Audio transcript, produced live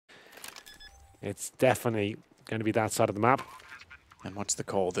It's definitely going to be that side of the map. And what's the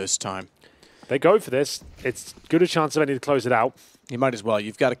call this time? They go for this. It's good a chance of any to close it out. You might as well.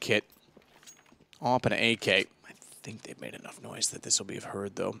 You've got a kit. Op and an AK. I think they've made enough noise that this will be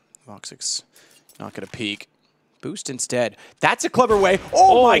heard, though. Voxic's not going to peek. Boost instead. That's a clever way.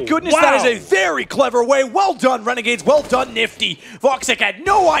 Oh my goodness, wow. That is a very clever way. Well done, Renegades. Well done, Nifty. Voxic had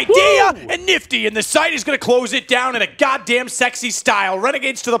no idea, and Nifty in the site is going to close it down in a goddamn sexy style.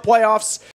 Renegades to the playoffs.